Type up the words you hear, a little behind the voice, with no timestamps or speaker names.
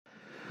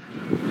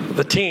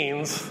the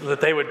teens that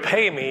they would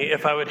pay me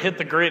if I would hit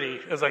the gritty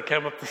as I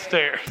came up the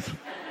stairs.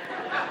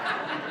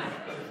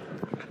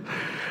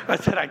 I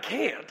said, I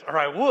can't, or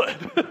I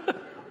would.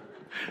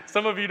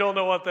 Some of you don't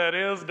know what that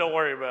is. Don't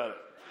worry about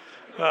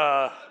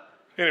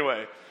it.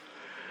 Anyway,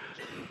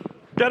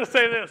 got to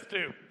say this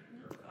too.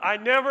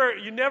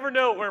 You never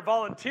know where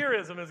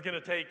volunteerism is going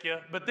to take you,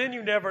 but then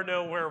you never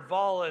know where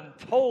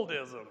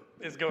voluntoldism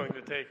is going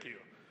to take you.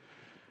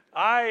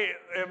 I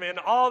am in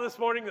awe this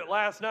morning that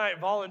last night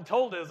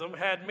voluntoldism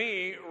had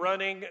me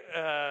running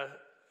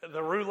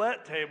the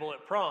roulette table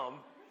at prom.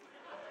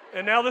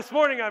 And now this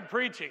morning I'm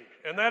preaching,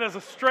 and that is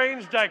a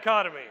strange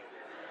dichotomy.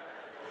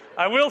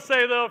 I will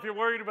say, though, if you're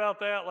worried about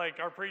that,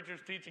 like our preachers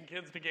teaching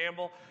kids to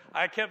gamble,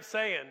 I kept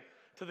saying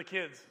to the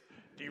kids,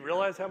 do you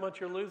realize how much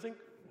you're losing?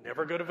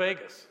 Never go to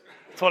Vegas.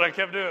 That's what I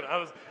kept doing.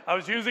 I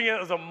was using it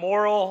as a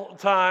moral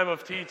time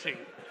of teaching.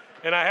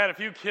 And I had a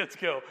few kids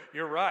go,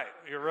 you're right.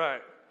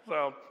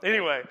 So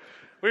anyway,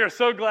 we are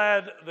so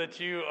glad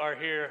that you are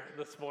here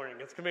this morning.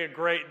 It's going to be a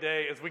great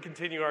day as we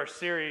continue our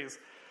series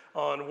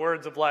on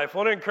Words of Life. I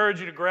want to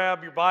encourage you to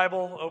grab your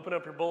Bible, open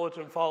up your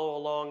bulletin, follow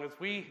along as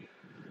we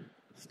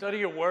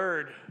study a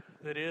word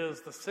that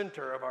is the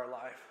center of our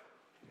life.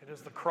 It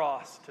is the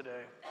cross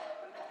today.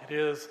 It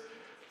is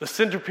the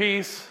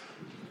centerpiece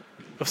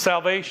of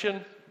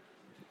salvation.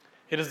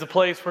 It is the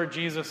place where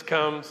Jesus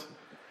comes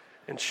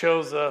and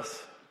shows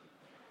us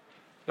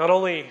not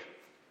only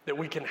that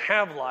we can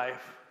have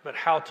life, but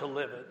how to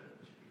live it.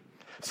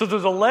 So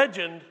there's a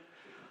legend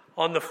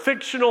on the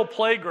fictional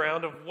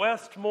playground of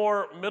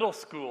Westmore Middle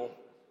School.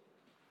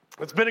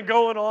 It's been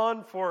going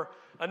on for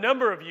a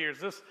number of years.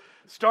 This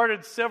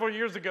started several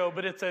years ago,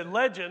 but it's a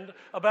legend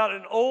about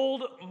an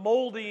old,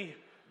 moldy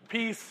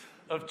piece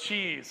of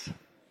cheese.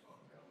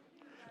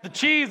 The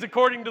cheese,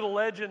 according to the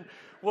legend,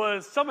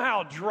 was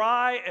somehow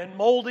dry and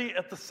moldy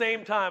at the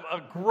same time, a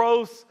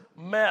gross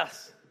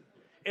mess.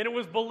 And it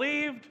was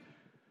believed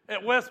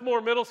at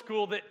Westmore Middle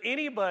School that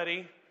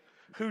anybody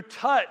who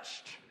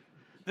touched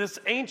this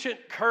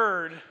ancient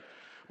curd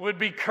would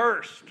be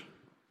cursed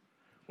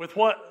with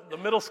what the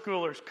middle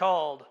schoolers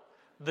called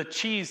the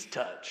cheese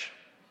touch.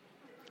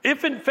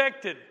 If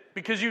infected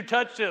because you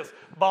touched this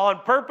on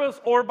purpose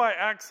or by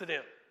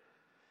accident,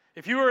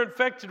 if you were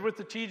infected with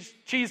the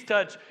cheese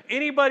touch,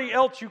 anybody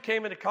else you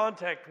came into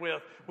contact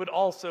with would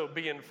also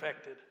be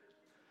infected.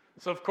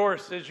 So, of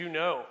course, as you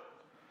know,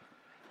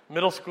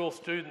 middle school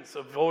students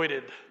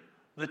avoided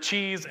the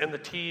cheese and the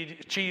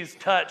cheese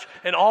touch,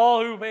 and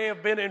all who may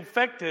have been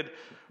infected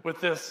with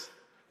this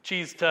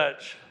cheese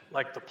touch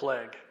like the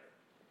plague.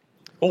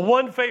 Well,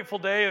 one fateful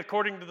day,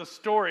 according to the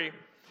story,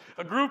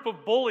 a group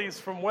of bullies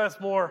from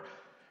Westmore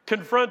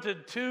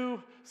confronted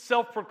two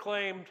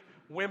self-proclaimed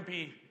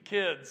wimpy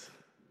kids,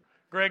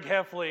 Greg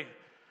Heffley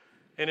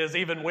and his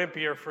even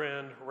wimpier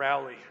friend,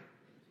 Rowley.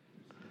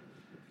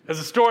 As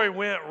the story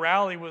went,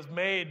 Rowley was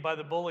made by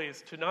the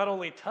bullies to not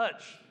only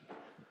touch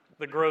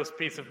the gross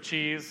piece of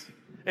cheese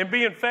and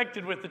be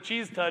infected with the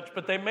cheese touch,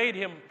 but they made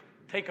him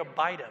take a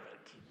bite of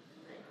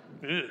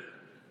it. Ugh.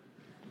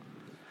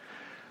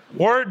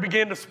 Word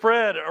began to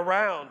spread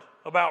around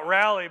about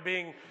Rowley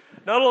being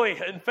not only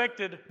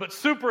infected, but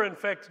super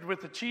infected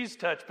with the cheese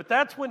touch. But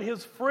that's when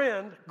his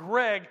friend,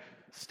 Greg,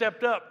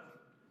 stepped up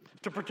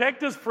to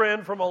protect his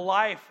friend from a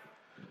life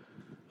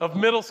of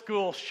middle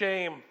school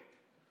shame.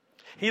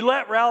 He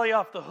let Rowley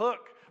off the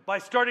hook by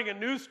starting a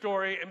news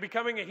story and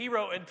becoming a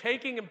hero and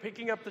taking and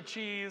picking up the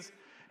cheese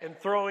and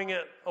throwing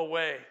it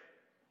away.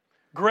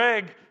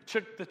 Greg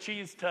took the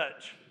cheese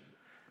touch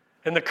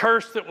and the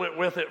curse that went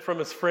with it from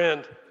his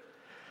friend,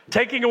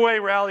 taking away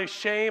Rowley's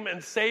shame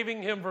and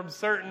saving him from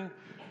certain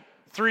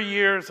 3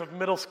 years of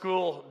middle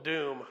school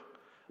doom.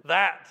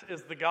 That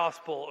is the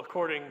gospel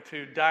according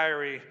to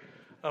Diary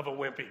of a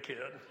Wimpy Kid.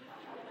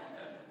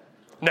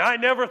 Now, I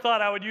never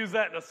thought I would use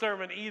that in a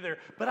sermon either,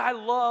 but I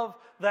love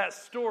that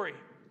story.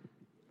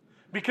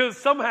 Because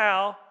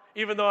somehow,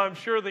 even though I'm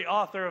sure the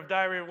author of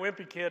Diary of a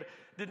Wimpy Kid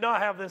did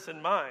not have this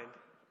in mind,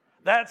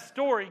 that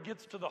story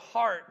gets to the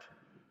heart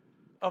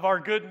of our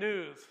good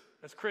news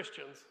as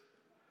Christians.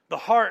 The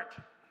heart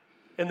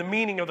and the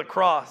meaning of the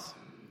cross.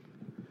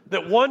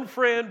 That one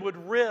friend would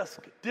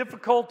risk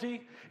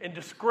difficulty and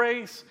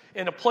disgrace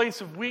in a place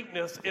of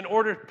weakness in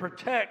order to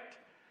protect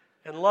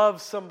and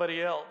love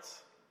somebody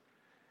else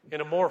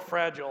in a more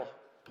fragile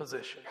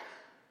position.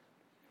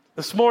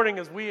 This morning,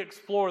 as we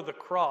explore the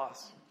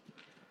cross,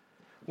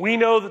 we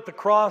know that the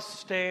cross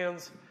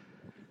stands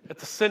at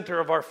the center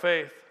of our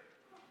faith.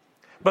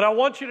 But I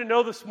want you to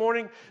know this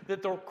morning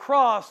that the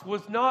cross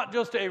was not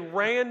just a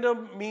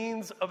random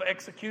means of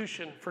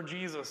execution for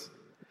Jesus.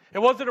 It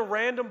wasn't a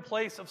random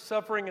place of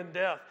suffering and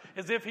death,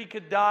 as if he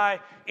could die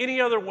any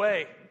other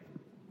way,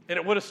 and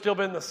it would have still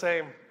been the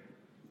same.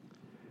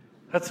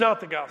 That's not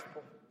the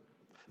gospel.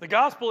 The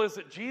gospel is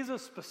that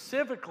Jesus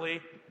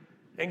specifically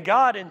and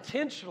God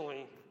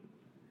intentionally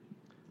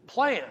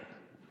planned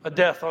a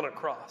death on a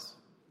cross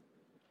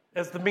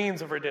as the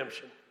means of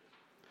redemption.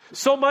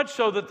 So much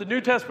so that the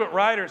New Testament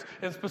writers,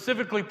 and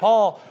specifically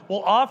Paul,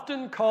 will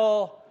often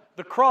call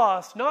the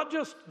cross not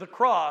just the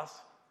cross,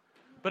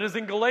 But as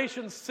in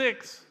Galatians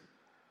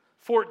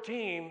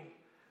 6:14,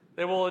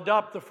 they will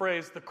adopt the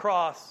phrase, the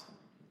cross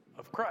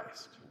of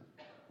Christ,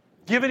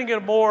 giving it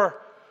a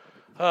more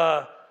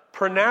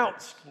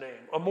pronounced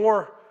name, a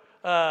more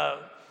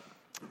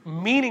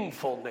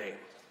meaningful name.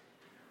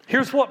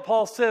 Here's what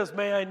Paul says,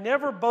 may I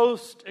never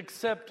boast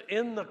except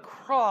in the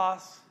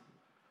cross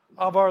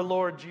of our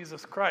Lord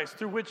Jesus Christ,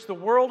 through which the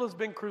world has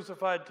been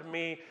crucified to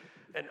me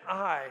and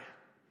I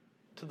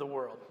to the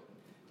world.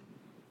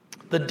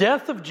 The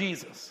death of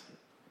Jesus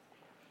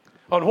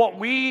on what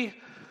we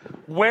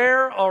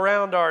wear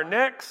around our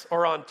necks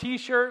or on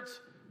t-shirts,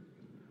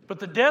 but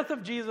the death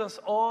of Jesus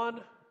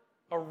on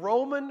a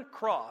Roman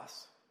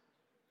cross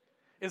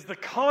is the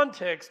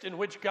context in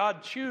which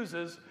God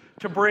chooses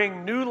to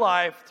bring new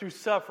life through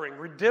suffering,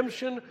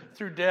 redemption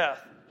through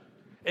death.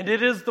 And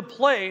it is the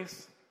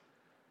place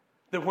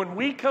that when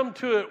we come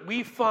to it,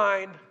 we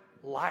find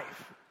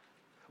life.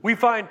 We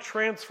find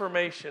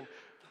transformation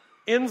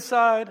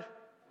inside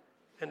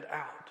and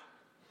out.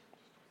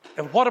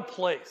 And what a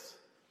place.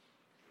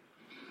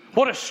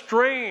 What a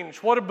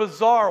strange, what a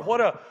bizarre, what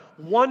a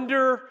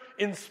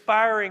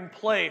wonder-inspiring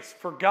place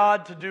for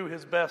God to do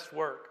His best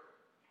work.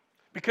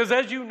 Because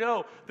as you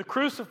know, the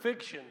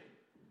crucifixion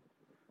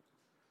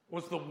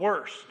was the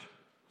worst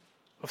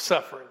of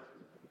suffering.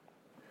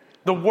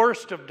 The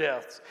worst of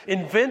deaths.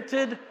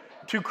 Invented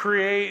to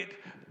create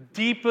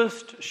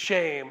deepest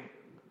shame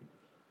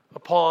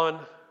upon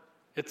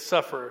its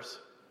sufferers.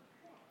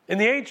 In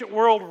the ancient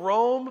world,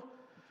 Rome,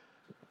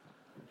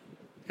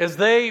 as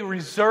they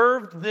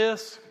reserved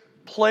this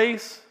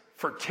place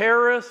for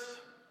terrorists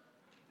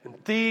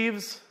and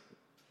thieves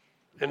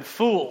and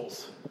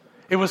fools,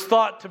 it was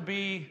thought to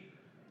be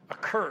a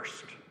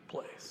cursed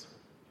place.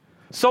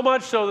 So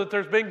much so that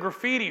there's been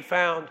graffiti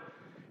found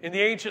in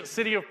the ancient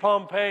city of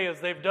Pompeii as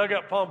they've dug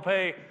up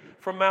Pompeii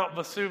from Mount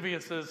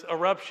Vesuvius's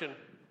eruption.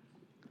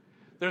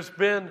 There's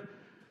been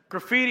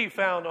graffiti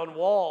found on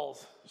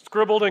walls,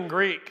 scribbled in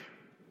Greek,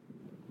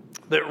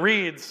 that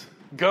reads,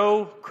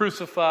 "Go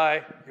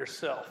crucify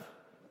yourself."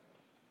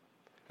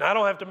 Now, I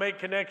don't have to make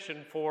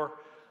connection for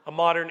a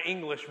modern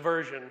English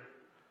version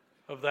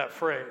of that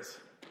phrase.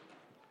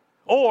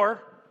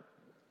 Or,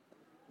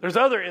 there's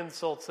other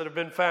insults that have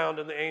been found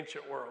in the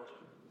ancient world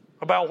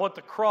about what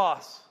the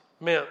cross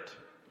meant.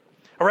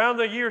 Around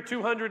the year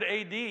 200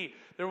 AD,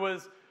 there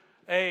was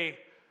a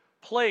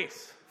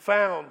place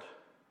found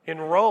in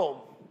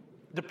Rome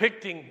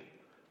depicting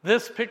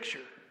this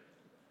picture.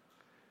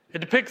 It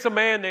depicts a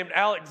man named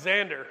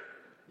Alexander.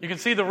 You can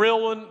see the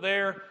real one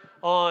there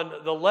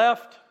on the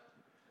left,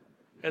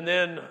 and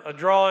then a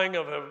drawing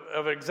of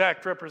an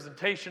exact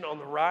representation on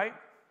the right.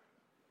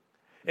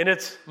 And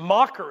it's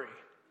mockery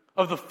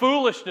of the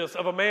foolishness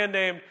of a man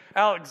named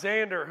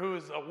Alexander, who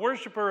is a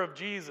worshiper of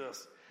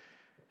Jesus.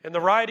 And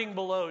the writing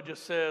below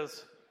just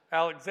says,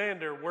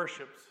 Alexander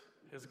worships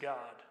his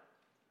God.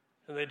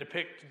 And they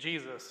depict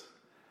Jesus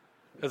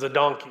as a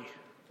donkey.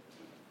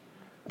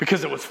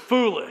 Because it was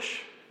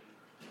foolish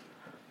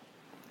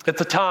at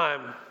the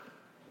time,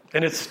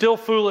 and it's still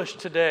foolish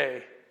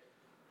today,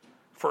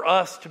 for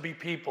us to be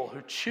people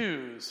who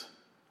choose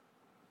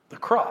the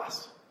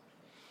cross.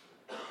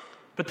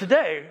 But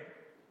today,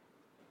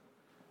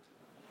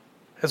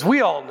 as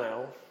we all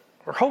know,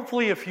 or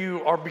hopefully if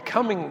you are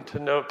coming to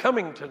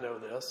know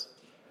this,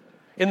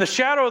 in the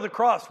shadow of the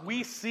cross,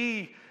 we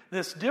see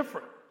this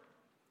different.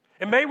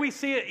 And may we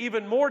see it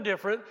even more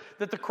different,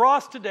 that the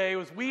cross today,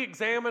 as we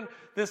examine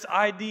this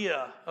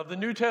idea of the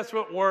New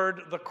Testament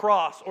word, the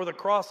cross, or the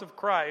cross of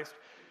Christ,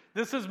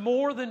 this is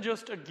more than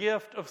just a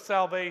gift of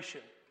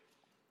salvation.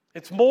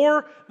 It's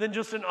more than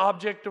just an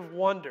object of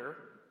wonder.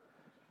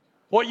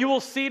 What you will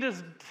see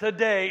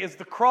today is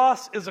the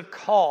cross is a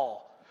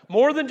call.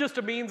 More than just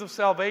a means of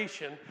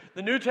salvation,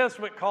 the New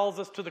Testament calls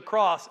us to the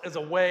cross as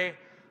a way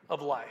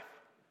of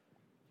life.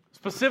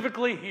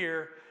 Specifically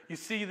here, you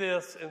see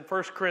this in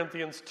 1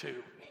 Corinthians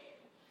 2,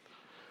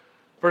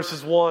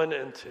 verses 1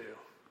 and 2.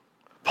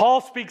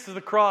 Paul speaks of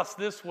the cross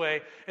this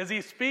way as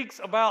he speaks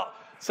about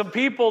some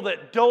people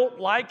that don't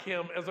like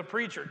him as a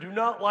preacher, do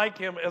not like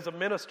him as a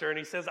minister. And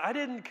he says, I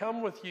didn't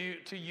come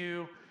to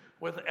you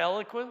with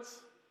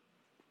eloquence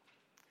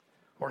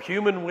or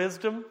human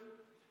wisdom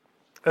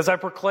as I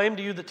proclaim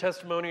to you the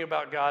testimony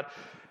about God.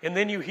 And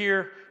then you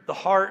hear the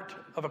heart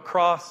of a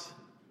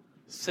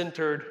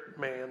cross-centered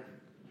man.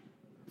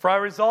 For I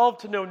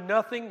resolved to know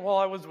nothing while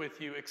I was with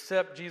you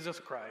except Jesus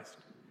Christ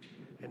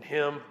and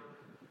Him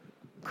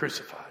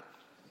crucified.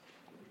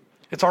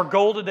 It's our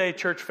goal today,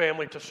 church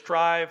family, to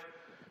strive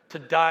to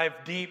dive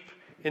deep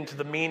into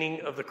the meaning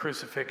of the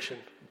crucifixion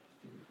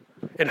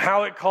and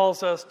how it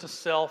calls us to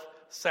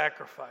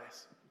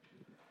self-sacrifice.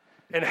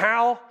 And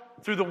how,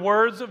 through the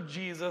words of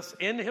Jesus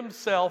in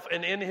Himself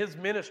and in His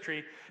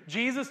ministry,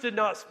 Jesus did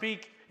not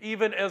speak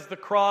even as the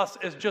cross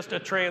as just a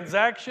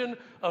transaction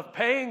of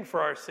paying for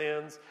our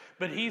sins,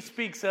 but He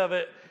speaks of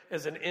it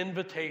as an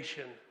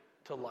invitation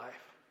to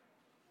life.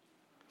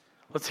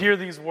 Let's hear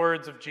these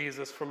words of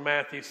Jesus from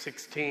Matthew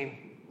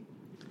 16.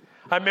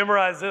 I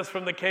memorized this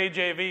from the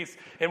KJV,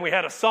 and we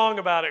had a song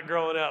about it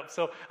growing up.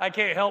 So I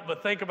can't help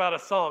but think about a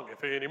song.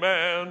 If any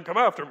man come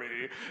after me,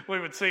 we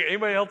would sing.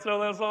 Anybody else know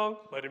that song?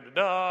 Let him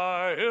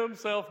deny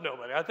himself.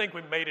 Nobody. I think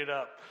we made it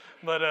up.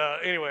 But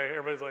anyway,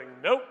 everybody's like,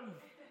 nope.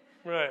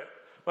 Right.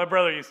 My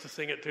brother used to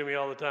sing it to me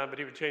all the time, but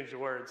he would change the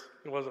words.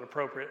 It wasn't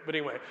appropriate. But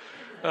anyway,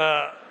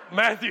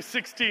 Matthew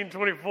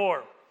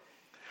 16:24.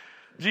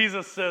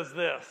 Jesus says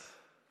this.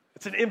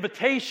 It's an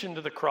invitation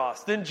to the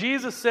cross. Then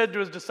Jesus said to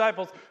his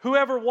disciples,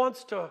 whoever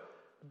wants to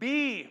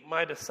be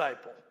my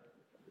disciple,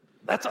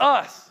 that's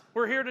us.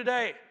 We're here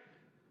today,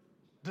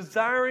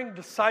 desiring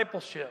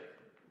discipleship.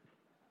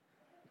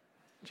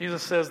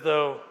 Jesus says,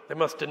 though, they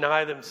must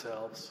deny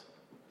themselves,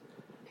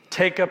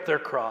 take up their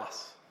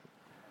cross,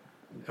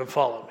 and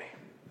follow me.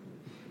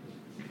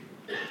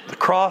 The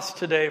cross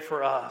today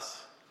for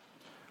us,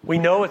 we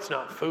know it's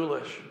not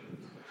foolish.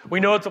 We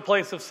know it's a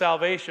place of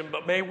salvation,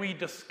 but may we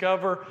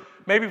discover,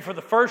 maybe for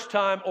the first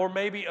time, or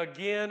maybe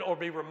again, or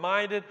be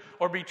reminded,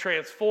 or be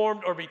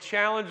transformed, or be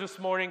challenged this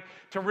morning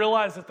to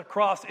realize that the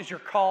cross is your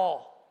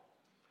call.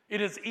 It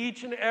is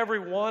each and every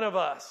one of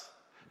us,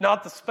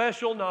 not the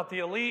special, not the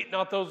elite,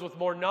 not those with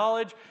more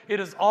knowledge. It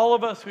is all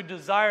of us who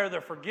desire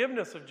the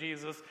forgiveness of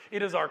Jesus.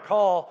 It is our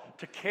call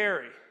to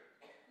carry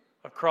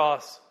a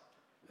cross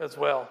as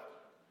well.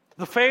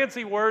 The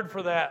fancy word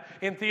for that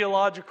in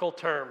theological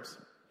terms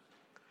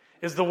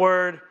is the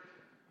word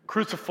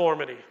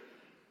cruciformity.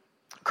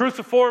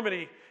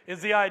 Cruciformity is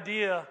the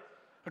idea,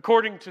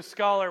 according to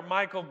scholar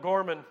Michael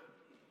Gorman,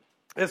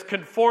 as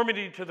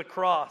conformity to the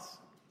cross.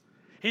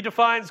 He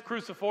defines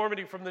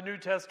cruciformity from the New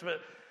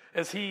Testament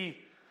as he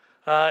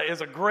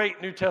is a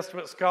great New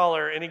Testament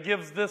scholar, and he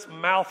gives this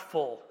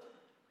mouthful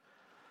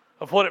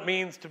of what it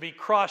means to be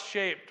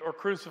cross-shaped or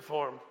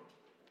cruciform.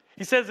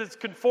 He says it's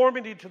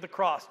conformity to the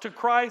cross, to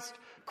Christ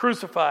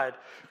crucified.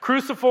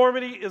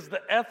 Cruciformity is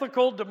the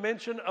ethical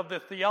dimension of the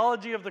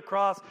theology of the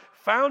cross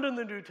found in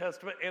the New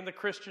Testament and the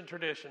Christian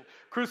tradition.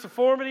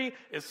 Cruciformity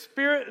is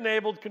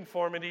spirit-enabled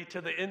conformity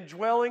to the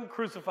indwelling,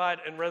 crucified,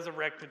 and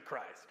resurrected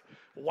Christ.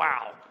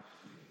 Wow.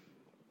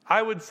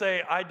 I would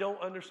say I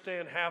don't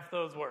understand half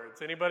those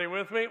words. Anybody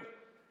with me?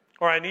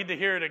 Or I need to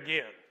hear it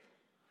again.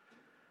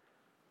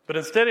 But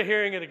instead of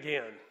hearing it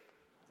again,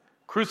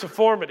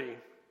 cruciformity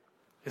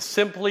is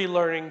simply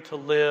learning to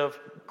live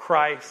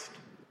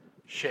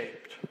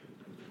Christ-shaped.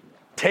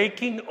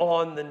 Taking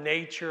on the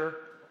nature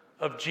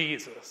of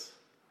Jesus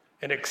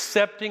and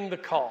accepting the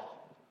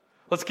call.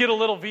 Let's get a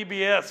little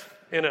VBS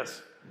in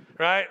us,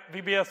 right?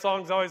 VBS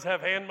songs always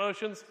have hand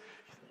motions.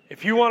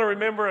 If you want to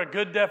remember a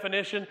good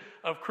definition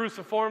of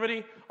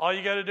cruciformity, all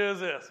you got to do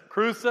is this.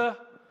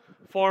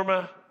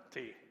 Cruciformity.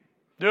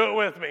 Do it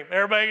with me.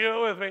 Everybody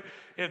do it with me.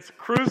 It's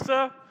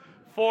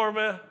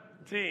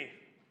cruciformity.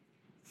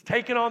 It's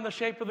taking on the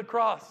shape of the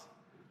cross.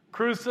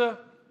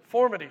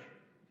 Cruciformity.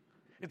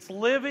 It's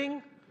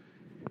living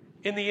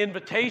in the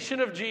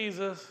invitation of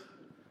Jesus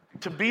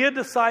to be a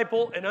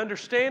disciple and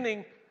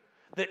understanding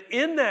that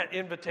in that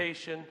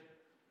invitation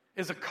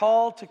is a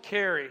call to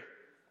carry,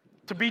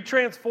 to be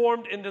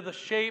transformed into the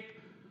shape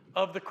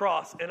of the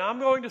cross. And I'm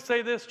going to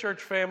say this,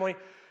 church family,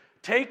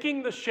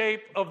 taking the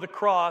shape of the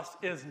cross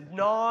is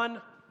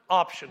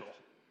non-optional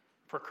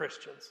for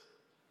Christians.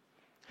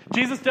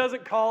 Jesus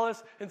doesn't call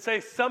us and say,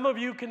 some of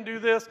you can do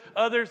this,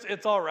 others,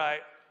 it's all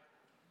right.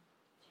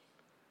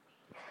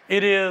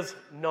 It is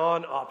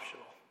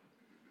non-optional.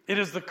 It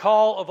is the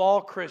call of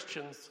all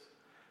Christians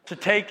to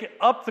take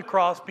up the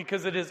cross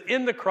because it is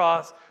in the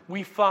cross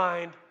we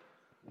find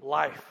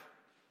life.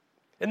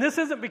 And this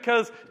isn't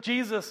because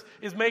Jesus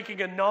is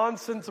making a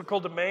nonsensical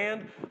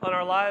demand on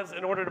our lives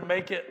in order to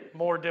make it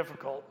more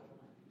difficult.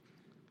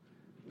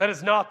 That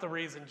is not the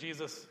reason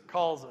Jesus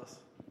calls us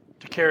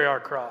to carry our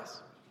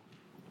cross.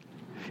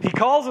 He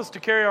calls us to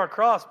carry our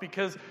cross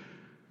because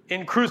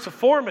in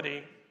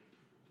cruciformity,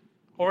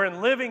 or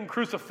in living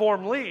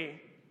cruciformly,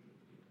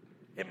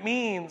 it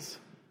means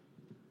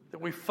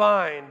that we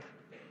find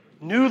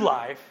new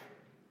life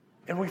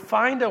and we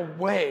find a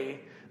way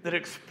that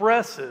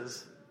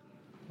expresses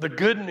the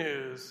good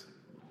news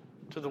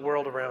to the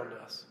world around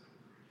us.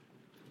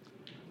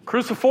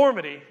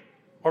 Cruciformity,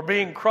 or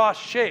being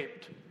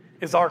cross-shaped,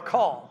 is our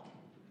call.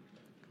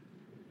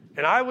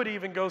 And I would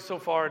even go so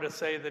far to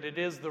say that it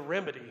is the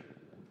remedy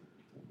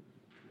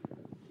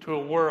to a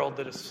world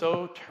that is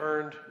so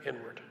turned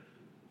inward,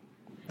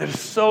 that is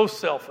so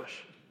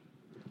selfish.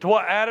 To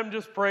what Adam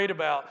just prayed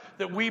about,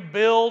 that we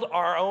build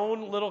our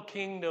own little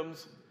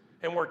kingdoms,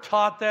 and we're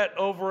taught that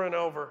over and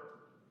over.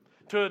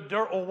 To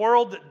a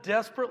world that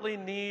desperately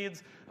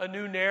needs a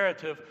new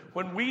narrative,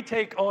 when we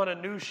take on a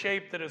new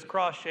shape that is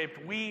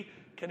cross-shaped, we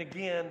can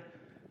again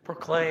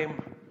proclaim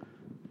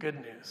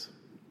good news.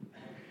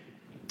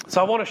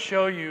 So I want to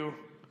show you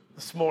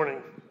this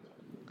morning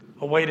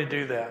a way to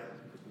do that.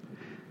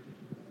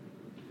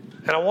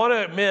 And I want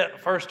to admit,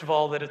 first of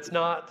all, that it's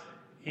not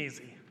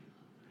easy.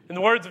 In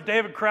the words of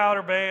David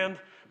Crowder Band,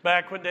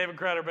 back when David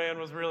Crowder Band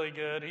was really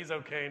good, he's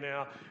okay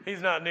now.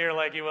 He's not near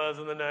like he was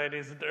in the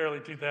 90s, the early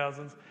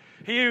 2000s.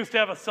 He used to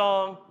have a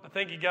song, I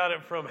think he got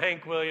it from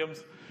Hank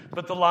Williams,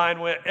 but the line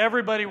went,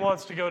 everybody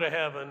wants to go to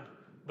heaven,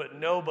 but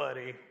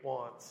nobody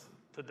wants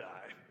to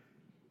die.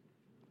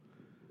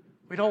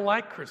 We don't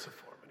like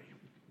cruciformity.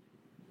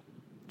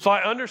 So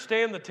I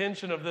understand the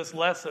tension of this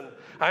lesson.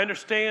 I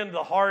understand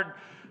the hard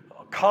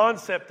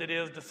concept it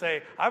is to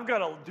say, I've got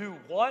to do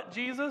what,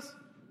 Jesus?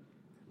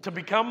 To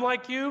become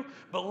like you?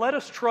 But let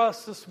us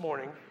trust this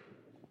morning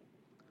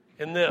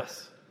in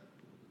this.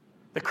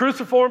 The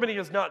cruciformity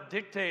is not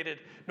dictated,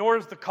 nor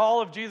is the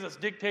call of Jesus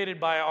dictated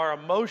by our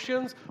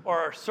emotions or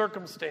our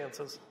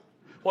circumstances.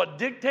 What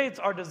dictates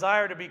our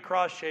desire to be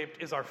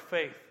cross-shaped is our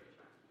faith.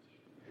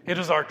 It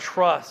is our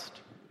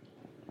trust.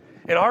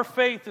 And our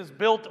faith is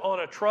built on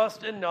a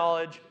trust and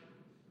knowledge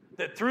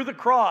that through the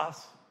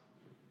cross,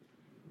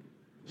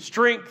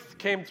 strength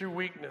came through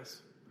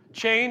weakness,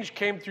 change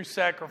came through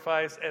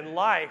sacrifice, and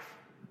life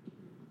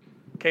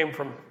came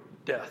from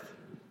death.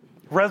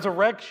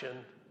 Resurrection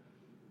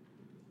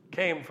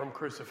came from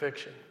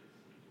crucifixion.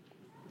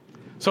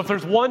 So if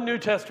there's one New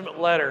Testament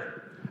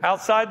letter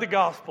outside the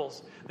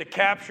Gospels that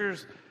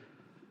captures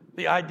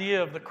the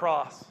idea of the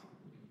cross,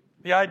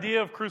 the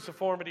idea of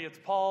cruciformity, it's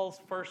Paul's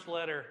first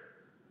letter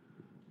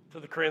to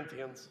the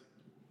Corinthians.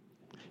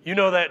 You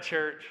know that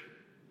church,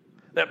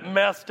 that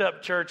messed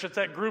up church. It's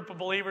that group of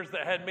believers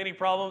that had many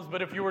problems,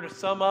 but if you were to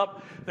sum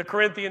up the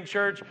Corinthian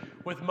church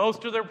with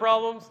most of their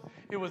problems,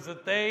 it was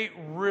that they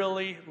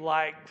really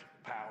liked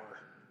power.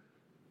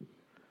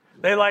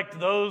 They liked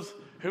those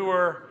who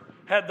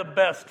had the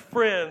best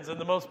friends and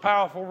the most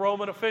powerful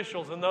Roman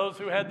officials, and those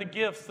who had the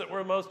gifts that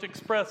were most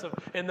expressive,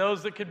 and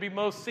those that could be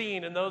most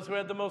seen, and those who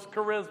had the most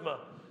charisma.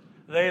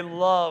 They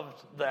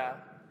loved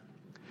that.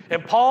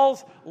 And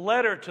Paul's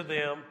letter to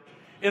them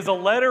is a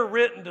letter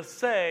written to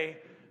say,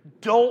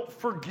 don't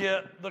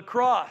forget the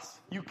cross.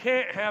 You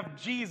can't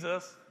have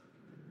Jesus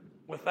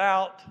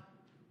without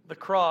the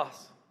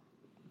cross.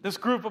 This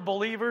group of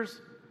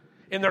believers,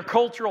 in their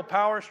cultural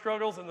power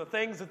struggles and the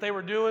things that they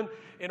were doing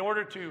in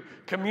order to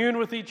commune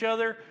with each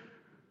other,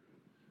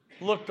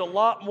 looked a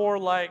lot more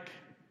like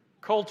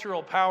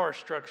cultural power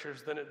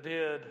structures than it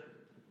did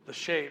the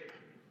shape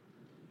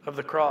of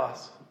the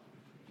cross.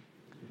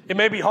 It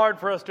may be hard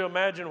for us to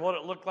imagine what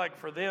it looked like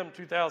for them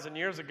 2,000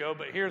 years ago,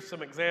 but here's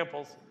some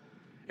examples.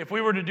 If we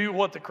were to do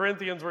what the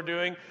Corinthians were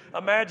doing,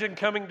 imagine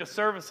coming to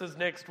services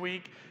next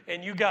week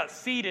and you got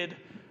seated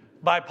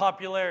by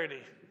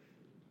popularity.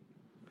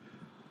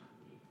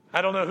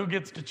 I don't know who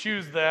gets to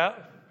choose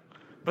that,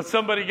 but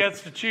somebody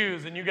gets to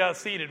choose and you got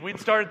seated. We'd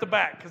start at the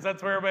back because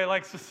that's where everybody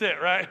likes to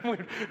sit, right?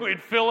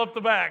 We'd fill up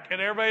the back and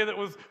everybody that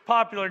was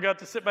popular got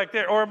to sit back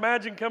there. Or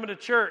imagine coming to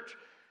church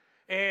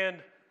and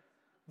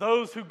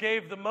those who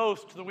gave the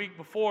most the week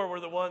before were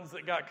the ones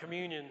that got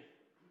communion.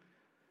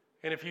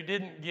 And if you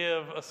didn't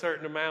give a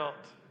certain amount,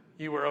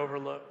 you were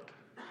overlooked.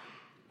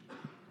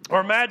 Or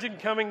imagine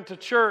coming to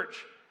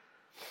church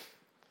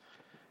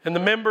and the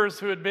members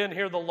who had been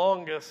here the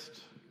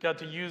longest got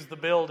to use the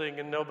building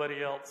and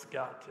nobody else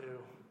got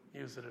to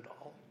use it at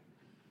all.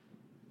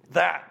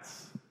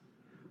 That's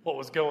what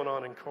was going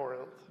on in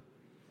Corinth.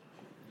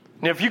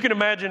 Now, if you can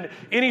imagine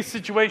any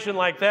situation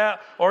like that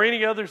or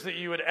any others that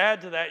you would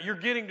add to that, you're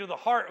getting to the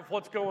heart of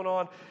what's going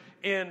on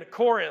in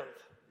Corinth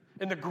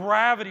and the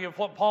gravity of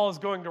what Paul is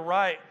going to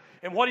write.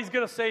 And what he's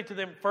going to say to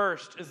them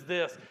first is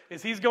this,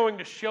 is he's going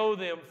to show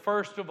them,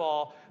 first of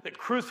all, that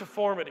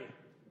cruciformity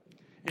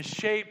is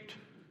shaped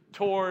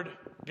toward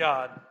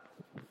God.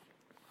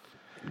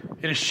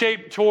 It is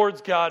shaped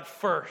towards God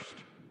first.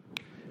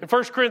 In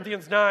 1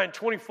 Corinthians 9,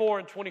 24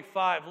 and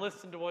 25,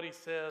 listen to what he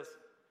says.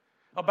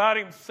 About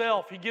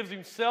himself, he gives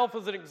himself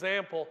as an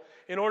example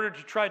in order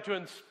to try to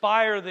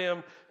inspire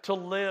them to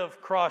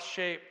live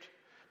cross-shaped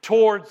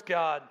towards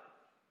God.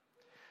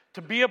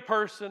 To be a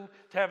person,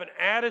 to have an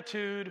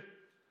attitude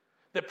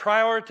that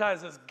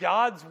prioritizes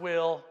God's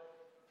will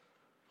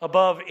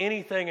above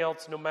anything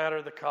else, no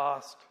matter the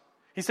cost.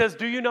 He says,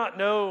 do you not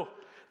know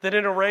that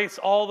in a race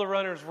all the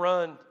runners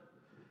run,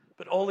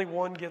 but only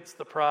one gets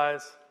the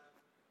prize?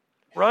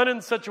 Run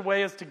in such a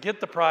way as to get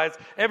the prize.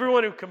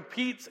 Everyone who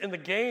competes in the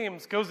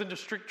games goes into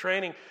strict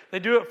training. They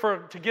do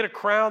it to get a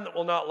crown that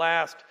will not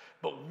last,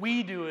 but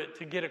we do it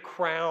to get a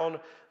crown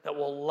that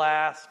will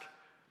last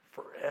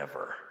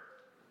forever.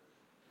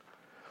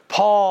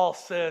 Paul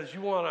says,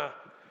 you want to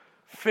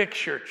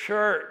fix your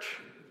church.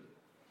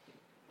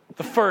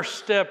 The first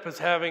step is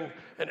having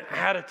an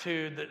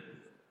attitude that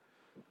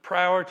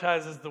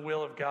prioritizes the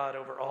will of God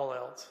over all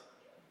else.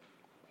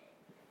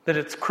 That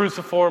it's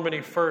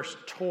cruciformity first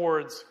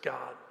towards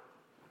God.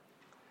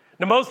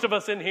 Now, most of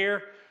us in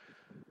here,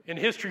 in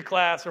history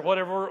class or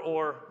whatever,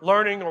 or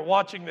learning or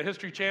watching the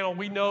History Channel,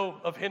 we know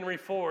of Henry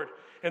Ford.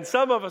 And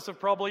some of us have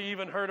probably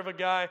even heard of a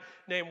guy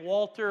named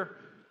Walter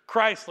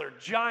Chrysler,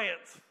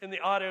 giants in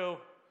the auto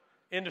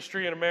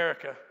industry in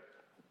America.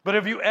 But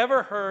have you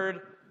ever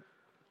heard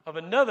of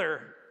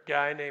another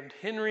guy named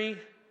Henry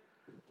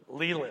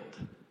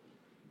Leland?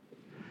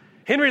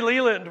 Henry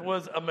Leland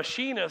was a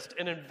machinist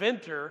and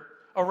inventor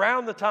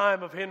around the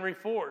time of Henry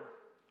Ford,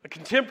 a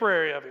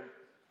contemporary of him.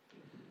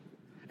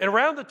 And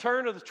around the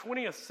turn of the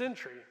 20th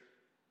century,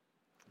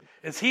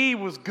 as he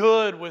was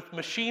good with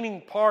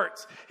machining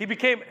parts, he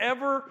became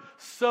ever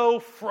so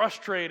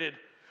frustrated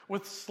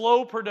with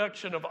slow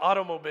production of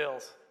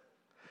automobiles.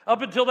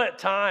 Up until that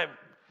time,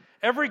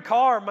 every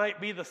car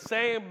might be the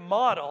same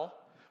model,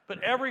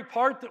 but every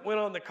part that went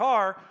on the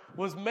car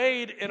was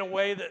made in a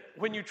way that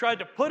when you tried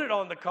to put it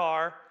on the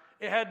car,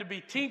 it had to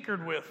be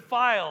tinkered with,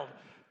 filed,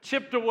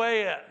 chipped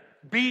away at,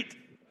 beat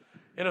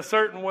in a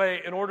certain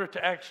way in order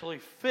to actually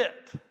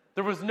fit.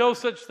 There was no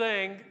such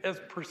thing as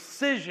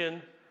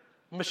precision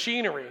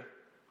machinery.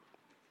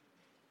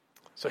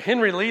 So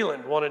Henry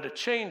Leland wanted to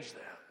change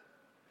that.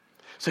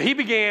 So he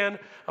began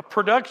a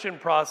production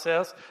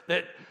process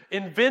that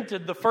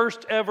invented the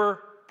first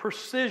ever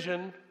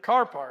precision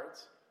car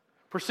parts.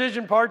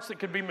 Precision parts that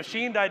could be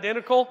machined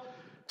identical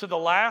to the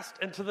last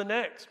and to the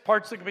next.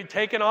 Parts that could be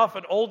taken off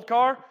an old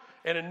car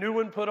and a new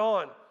one put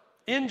on.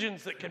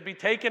 Engines that could be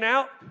taken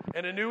out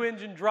and a new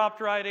engine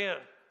dropped right in.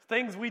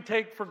 Things we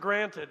take for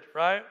granted,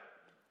 right?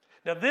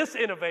 Now this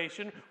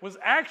innovation was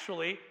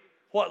actually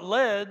what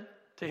led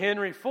to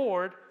Henry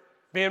Ford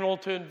being able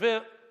to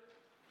invent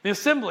the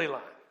assembly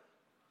line,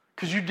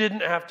 because you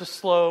didn't have to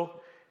slow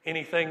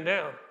anything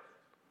down.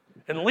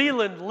 And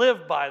Leland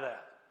lived by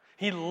that.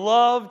 He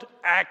loved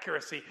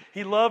accuracy.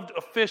 He loved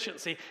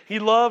efficiency. He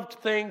loved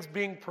things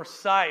being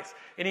precise.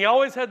 And he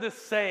always had this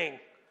saying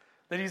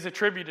that he's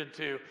attributed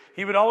to.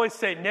 He would always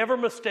say, never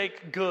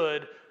mistake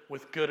good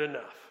with good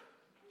enough.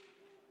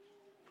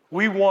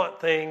 We want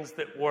things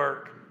that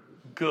work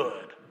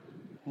good,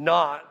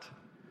 not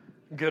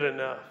good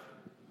enough.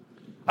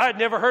 I had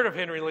never heard of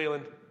Henry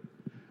Leland.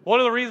 One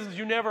of the reasons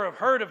you never have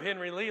heard of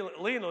Henry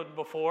Leland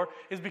before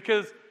is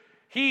because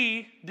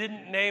he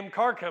didn't name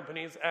car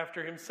companies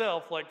after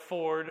himself like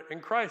Ford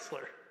and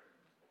Chrysler.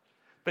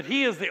 But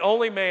he is the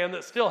only man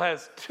that still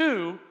has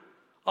two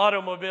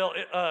automobile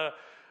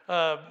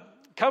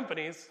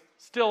companies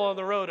still on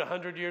the road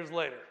 100 years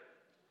later.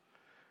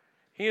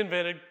 He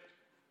invented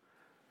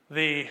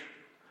the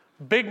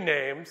big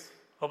names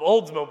of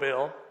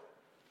Oldsmobile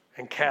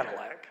and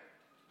Cadillac.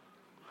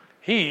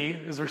 He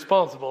is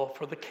responsible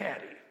for the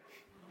Caddy.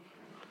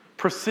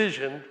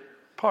 Precision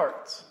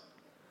parts.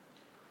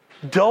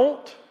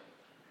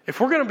 If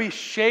we're going to be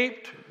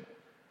shaped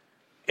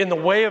in the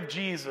way of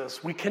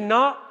Jesus, we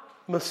cannot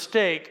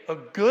mistake a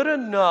good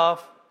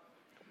enough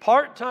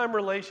part-time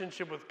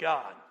relationship with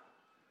God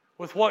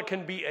with what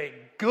can be a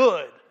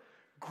good,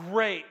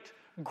 great,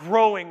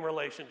 growing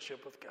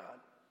relationship with God.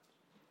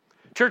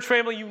 Church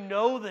family, you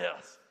know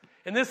this.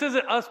 And this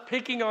isn't us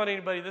picking on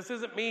anybody. This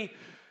isn't me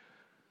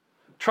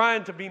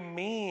trying to be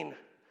mean.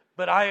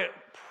 But I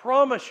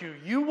promise you,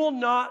 you will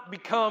not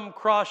become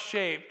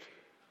cross-shaped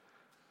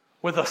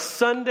with a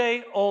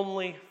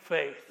Sunday-only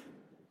faith.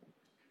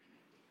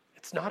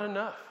 It's not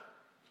enough.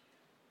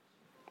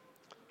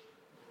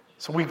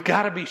 So we've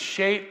got to be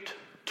shaped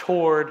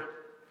toward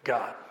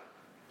God.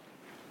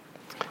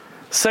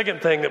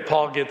 Second thing that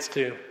Paul gets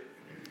to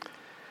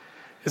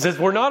is that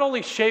we're not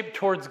only shaped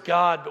towards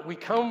God, but we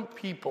become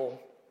people.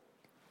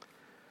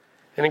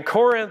 And in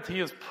Corinth, he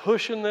is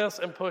pushing this,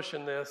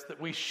 that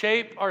we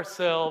shape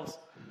ourselves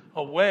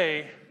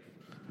away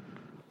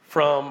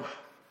from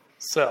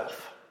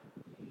self.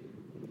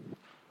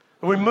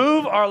 We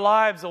move our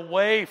lives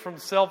away from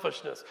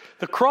selfishness.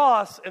 The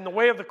cross and the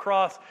way of the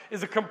cross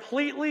is a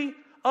completely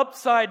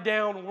upside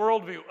down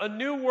worldview, a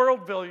new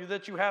worldview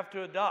that you have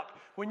to adopt.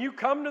 When you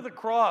come to the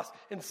cross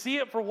and see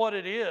it for what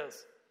it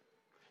is,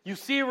 you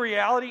see a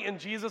reality in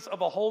Jesus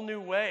of a whole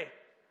new way.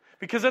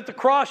 Because at the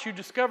cross, you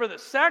discover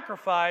that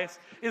sacrifice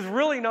is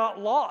really not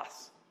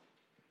loss.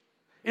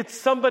 It's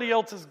somebody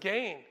else's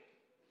gain.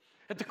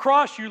 At the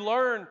cross, you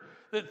learn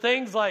that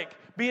things like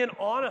being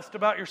honest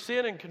about your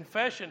sin and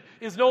confession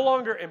is no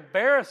longer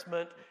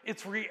embarrassment,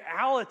 it's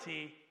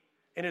reality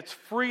and it's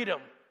freedom.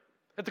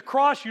 At the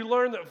cross, you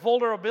learn that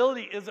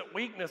vulnerability isn't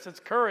weakness, it's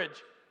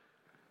courage.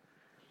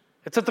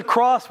 It's at the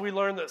cross we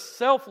learn that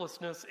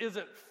selflessness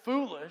isn't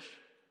foolish.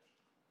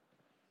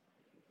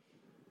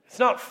 It's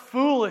not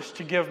foolish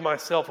to give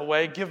myself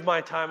away, give my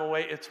time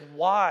away. It's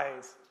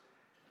wise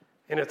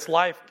and it's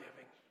life-giving.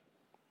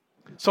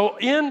 So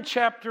in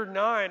chapter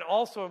 9,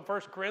 also in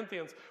 1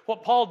 Corinthians,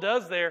 what Paul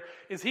does there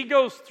is he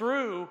goes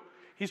through,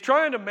 he's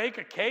trying to make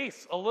a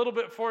case a little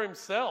bit for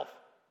himself.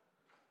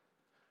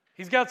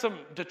 He's got some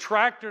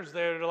detractors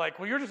there that are like,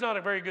 well, you're just not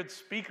a very good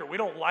speaker. We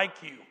don't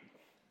like you.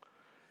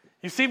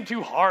 You seem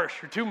too harsh.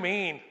 You're too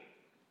mean.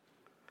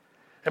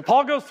 And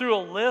Paul goes through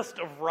a list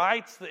of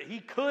rights that he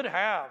could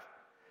have.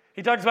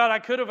 He talks about, I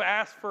could have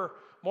asked for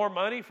more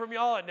money from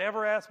y'all. I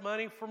never asked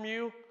money from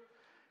you.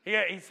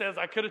 He says,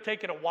 I could have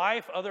taken a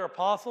wife. Other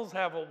apostles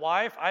have a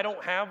wife. I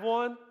don't have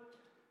one.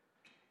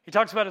 He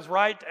talks about his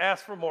right to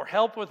ask for more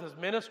help with his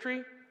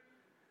ministry.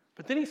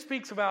 But then he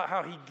speaks about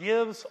how he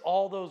gives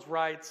all those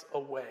rights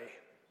away.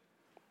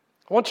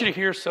 I want you to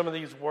hear some of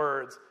these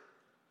words.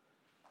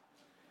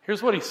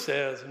 Here's what he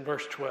says in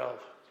verse 12.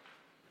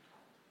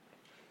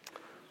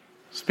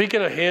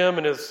 Speaking of him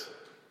and his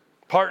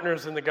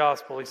partners in the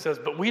gospel, he says,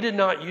 but we did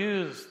not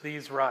use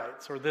these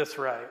rights or this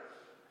right.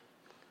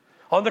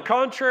 On the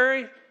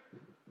contrary,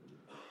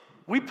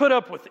 we put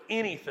up with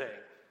anything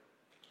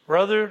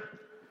rather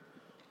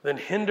than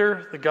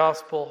hinder the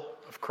gospel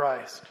of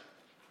Christ.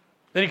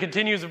 Then he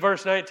continues in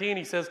verse 19.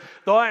 He says,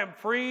 though I am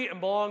free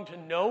and belong to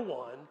no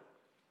one,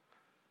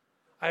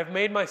 I have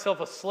made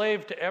myself a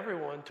slave to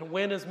everyone to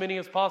win as many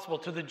as possible.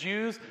 To the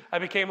Jews, I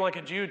became like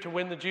a Jew to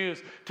win the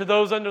Jews. To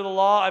those under the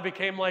law, I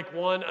became like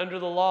one under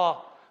the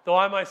law, though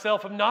I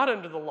myself am not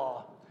under the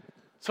law,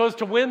 so as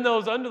to win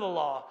those under the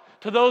law.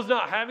 To those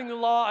not having the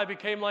law, I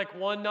became like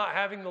one not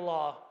having the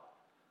law,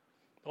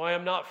 though I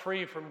am not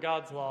free from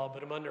God's law,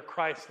 but am under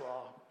Christ's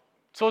law,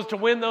 so as to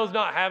win those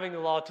not having the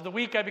law. To the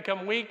weak I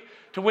become weak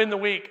to win the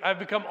weak. I've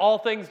become all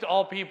things to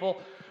all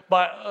people,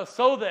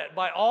 so that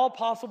by all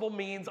possible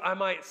means I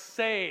might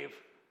save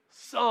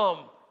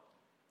some.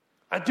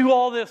 I do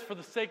all this for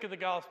the sake of the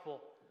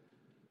gospel,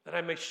 that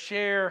I may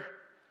share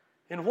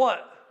in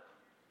what?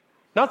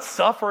 Not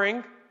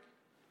suffering,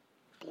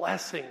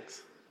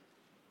 blessings.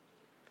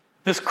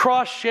 This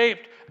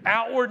cross-shaped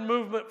outward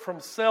movement from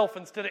self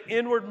instead of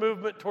inward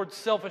movement towards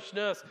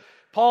selfishness.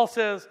 Paul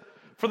says,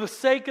 for the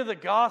sake of the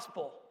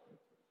gospel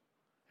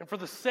and for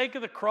the sake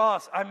of the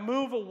cross, I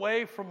move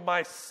away from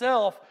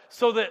myself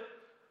so that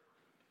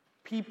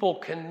people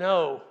can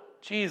know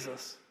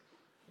Jesus.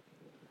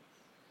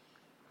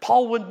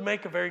 Paul wouldn't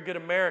make a very good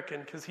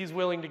American because he's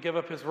willing to give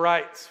up his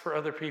rights for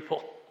other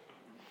people.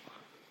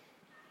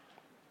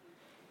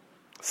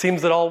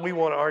 Seems that all we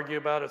want to argue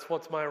about is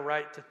what's my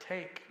right to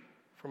take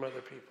from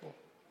other people.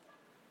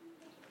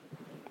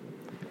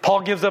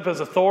 Paul gives up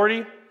his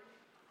authority.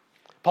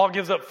 Paul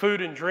gives up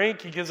food and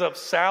drink. He gives up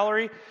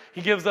salary.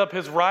 He gives up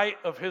his right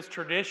of his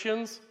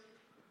traditions,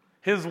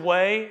 his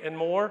way, and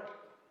more.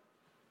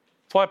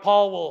 That's why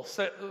Paul will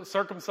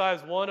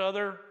circumcise one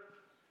other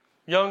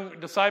young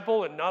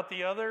disciple and not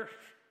the other.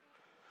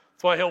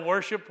 That's why he'll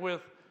worship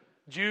with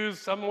Jews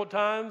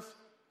sometimes,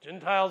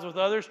 Gentiles with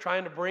others,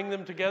 trying to bring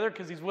them together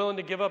because he's willing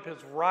to give up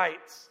his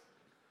rights.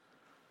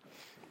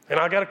 And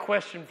I got a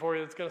question for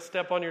you that's going to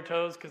step on your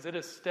toes because it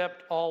has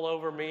stepped all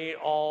over me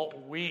all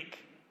week.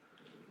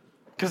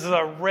 Because as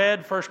I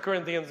read 1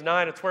 Corinthians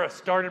 9, it's where I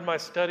started my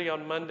study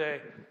on Monday.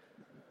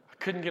 I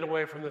couldn't get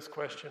away from this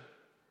question.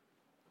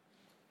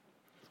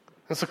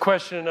 It's a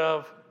question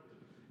of,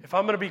 if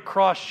I'm going to be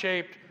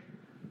cross-shaped,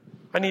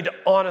 I need to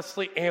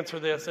honestly answer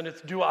this. And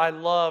it's, do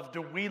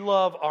we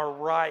love our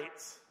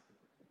rights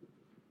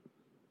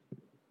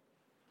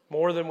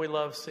more than we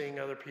love seeing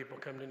other people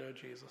come to know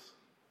Jesus?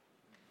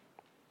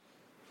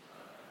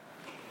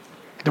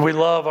 Do we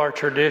love our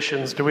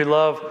traditions? Do we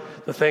love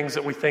the things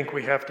that we think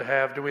we have to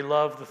have? Do we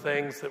love the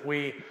things that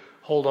we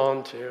hold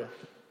on to?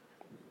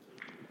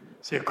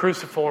 See, a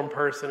cruciform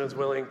person is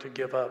willing to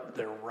give up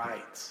their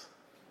rights.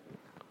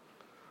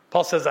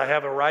 Paul says, I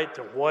have a right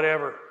to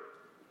whatever.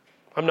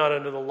 I'm not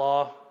under the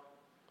law,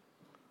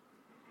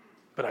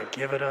 but I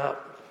give it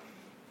up.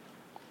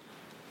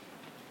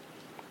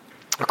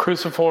 A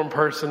cruciform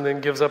person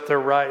then gives up their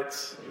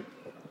rights.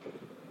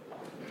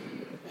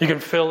 You can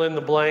fill in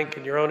the blank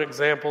in your own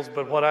examples,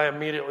 but what I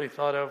immediately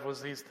thought of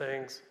was these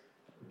things.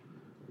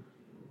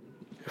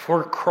 If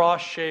we're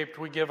cross-shaped,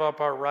 we give up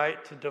our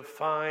right to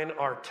define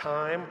our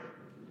time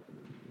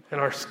and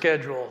our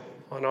schedule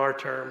on our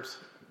terms.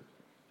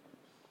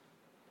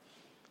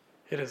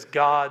 It is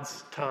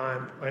God's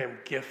time. I am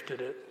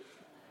gifted it.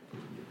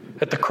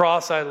 At the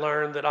cross, I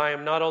learned that I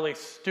am not only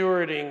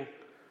stewarding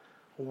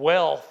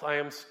wealth, I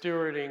am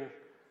stewarding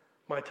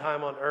my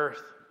time on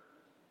earth.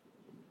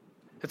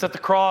 It's at the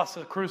cross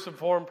a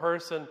cruciform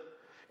person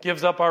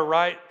gives up our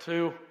right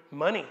to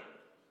money.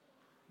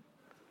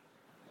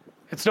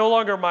 It's no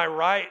longer my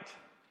right.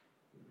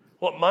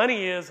 What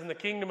money is in the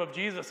kingdom of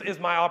Jesus is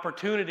my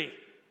opportunity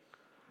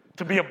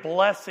to be a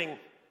blessing.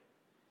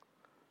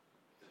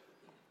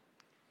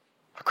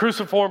 A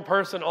cruciform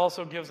person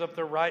also gives up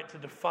their right to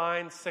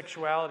define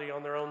sexuality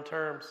on their own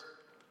terms.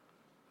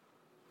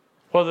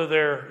 Whether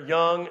they're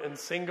young and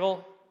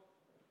single,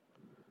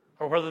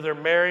 or whether they're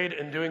married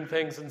and doing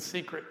things in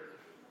secret.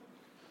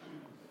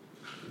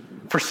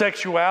 For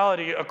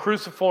sexuality, a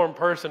cruciform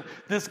person,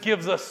 this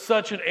gives us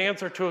such an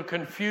answer to a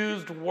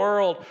confused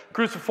world.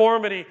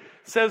 Cruciformity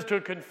says to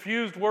a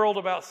confused world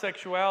about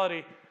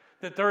sexuality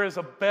that there is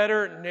a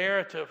better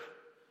narrative.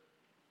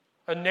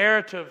 A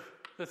narrative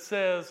that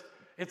says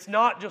it's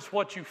not just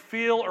what you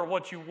feel or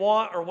what you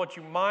want or what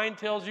your mind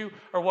tells you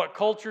or what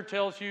culture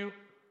tells you.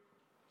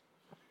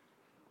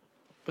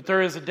 But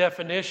there is a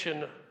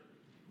definition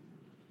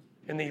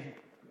in the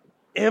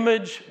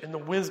image and the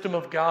wisdom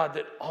of God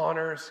that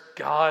honors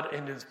God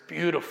and is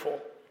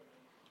beautiful.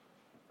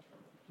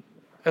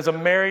 As a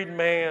married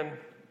man,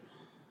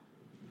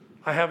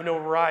 I have no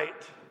right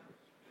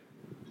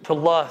to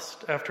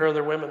lust after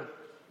other women.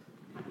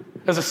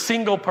 As a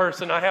single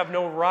person, I have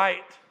no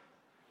right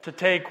to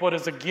take what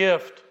is a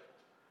gift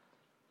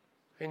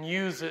and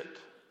use it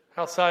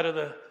outside of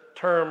the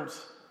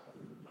terms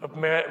of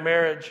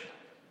marriage.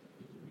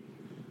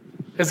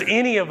 As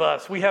any of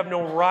us, we have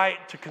no right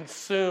to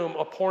consume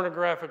a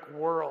pornographic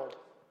world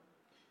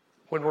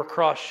when we're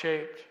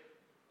cross-shaped.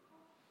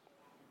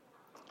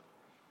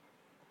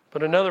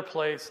 But another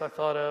place I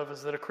thought of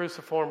is that a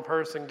cruciform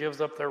person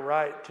gives up their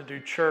right to do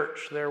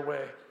church their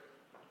way.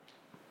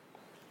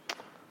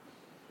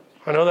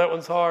 I know that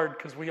one's hard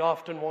because we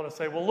often want to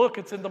say, well, look,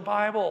 it's in the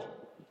Bible,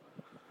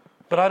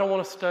 but I don't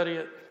want to study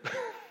it.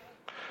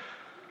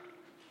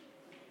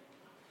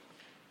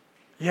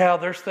 Yeah,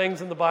 there's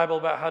things in the Bible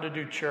about how to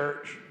do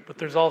church, but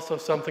there's also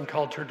something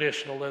called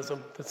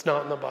traditionalism that's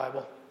not in the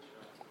Bible.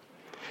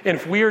 And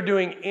if we are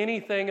doing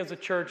anything as a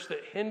church that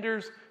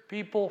hinders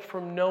people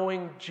from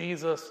knowing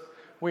Jesus,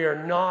 we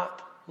are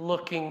not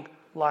looking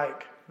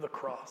like the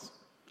cross.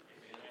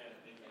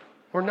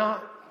 We're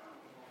not.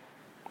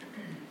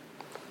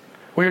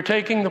 We are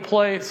taking the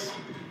place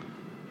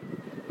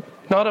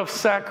not of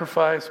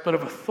sacrifice, but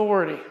of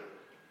authority.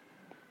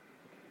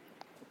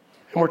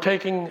 And we're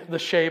taking the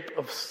shape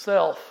of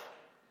self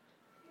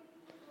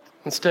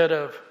instead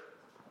of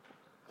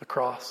the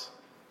cross.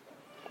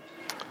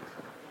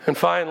 And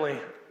finally,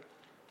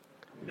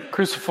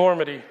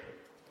 cruciformity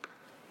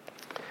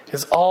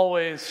is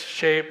always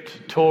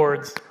shaped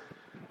towards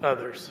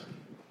others.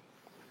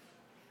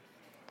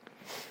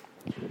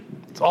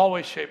 It's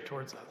always shaped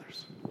towards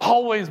others.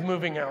 Always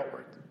moving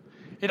outward.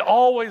 It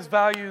always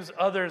values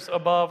others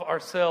above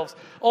ourselves.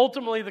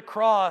 Ultimately, the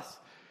cross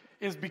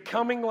is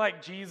becoming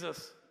like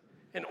Jesus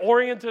and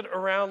oriented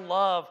around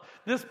love.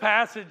 This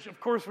passage, of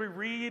course, we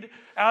read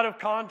out of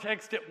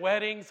context at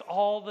weddings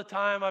all the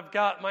time. I've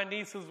got my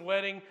niece's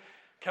wedding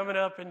coming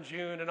up in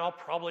June, and I'll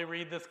probably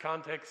read this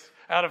context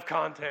out of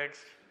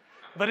context.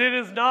 But it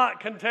is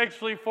not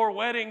contextually for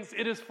weddings.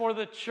 It is for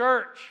the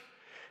church.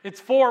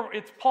 It's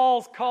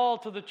Paul's call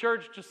to the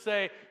church to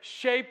say,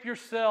 shape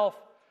yourself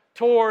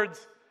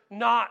towards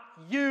not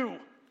you.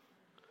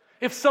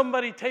 If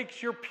somebody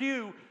takes your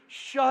pew,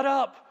 shut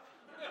up.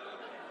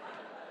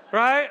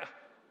 Right?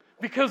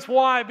 Because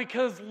why?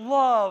 Because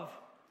love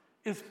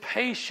is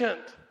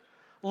patient.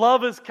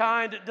 Love is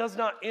kind. It does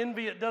not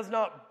envy. It does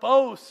not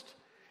boast.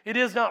 It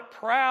is not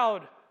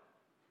proud.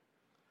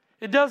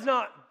 It does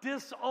not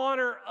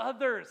dishonor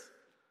others,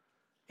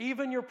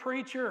 even your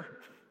preacher.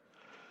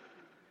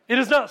 It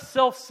is not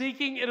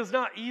self-seeking. It is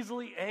not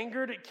easily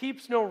angered. It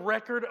keeps no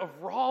record of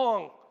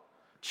wrong.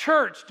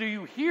 Church, do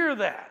you hear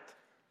that?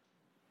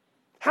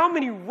 How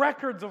many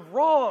records of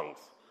wrongs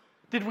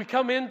did we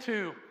come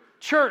into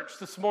church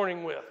this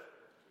morning with?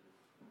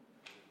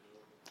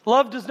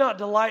 Love does not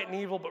delight in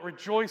evil, but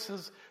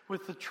rejoices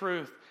with the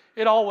truth.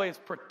 It always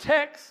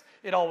protects.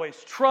 It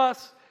always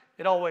trusts.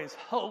 It always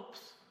hopes.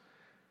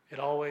 It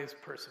always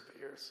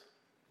perseveres.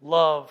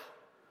 Love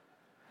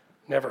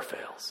never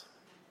fails.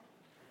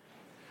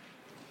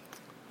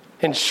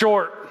 In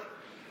short,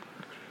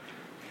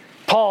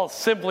 Paul's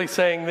simply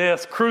saying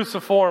this: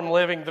 cruciform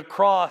living, the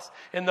cross,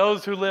 and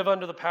those who live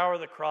under the power of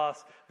the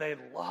cross, they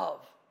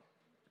love.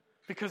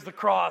 Because the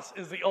cross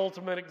is the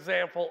ultimate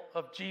example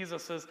of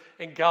Jesus's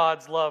and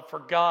God's love. For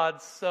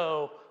God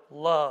so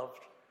loved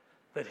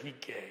that he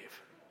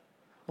gave.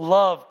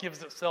 Love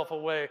gives itself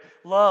away.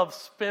 Love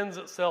spends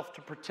itself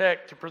to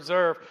protect, to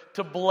preserve,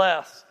 to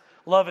bless.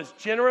 Love is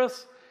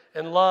generous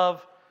and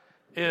love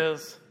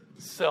is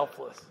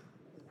selfless.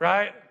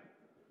 Right?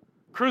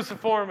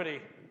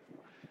 Cruciformity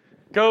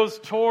goes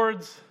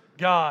towards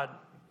God.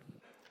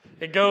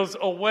 It goes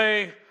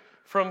away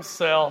from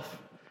self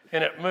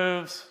and it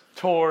moves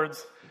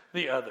towards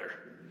the other.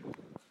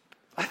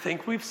 I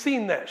think we've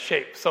seen that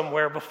shape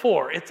somewhere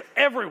before. It's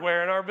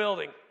everywhere in our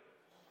building.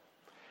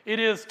 It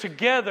is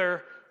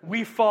together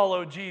we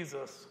follow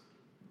Jesus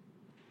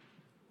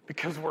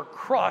because we're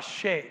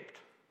cross-shaped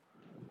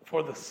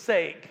for the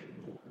sake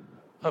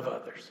of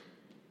others.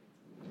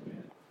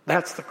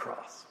 That's the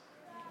cross.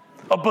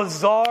 A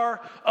bizarre,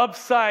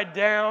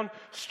 upside-down,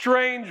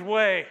 strange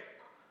way.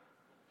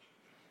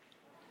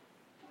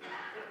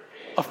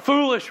 A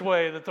foolish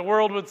way that the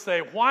world would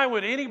say, why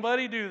would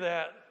anybody do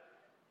that?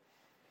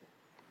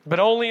 But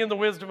only in the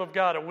wisdom of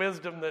God, a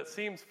wisdom that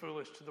seems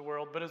foolish to the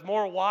world, but is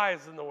more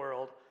wise than the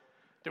world,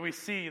 do we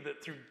see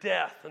that through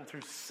death and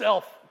through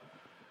self-giving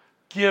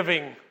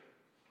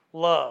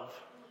love,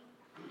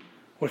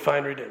 we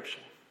find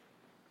redemption.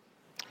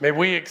 May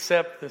we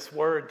accept this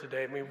word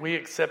today. May we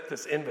accept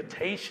this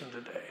invitation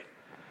today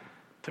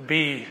to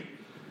be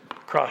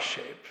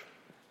cross-shaped.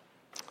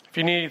 If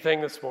you need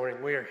anything this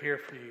morning, we are here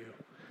for you.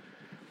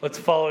 Let's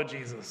follow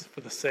Jesus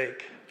for the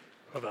sake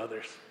of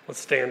others. Let's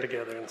stand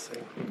together and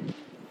sing.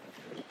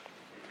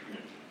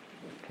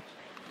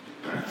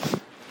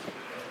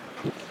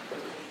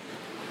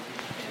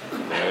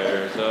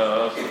 There's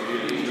a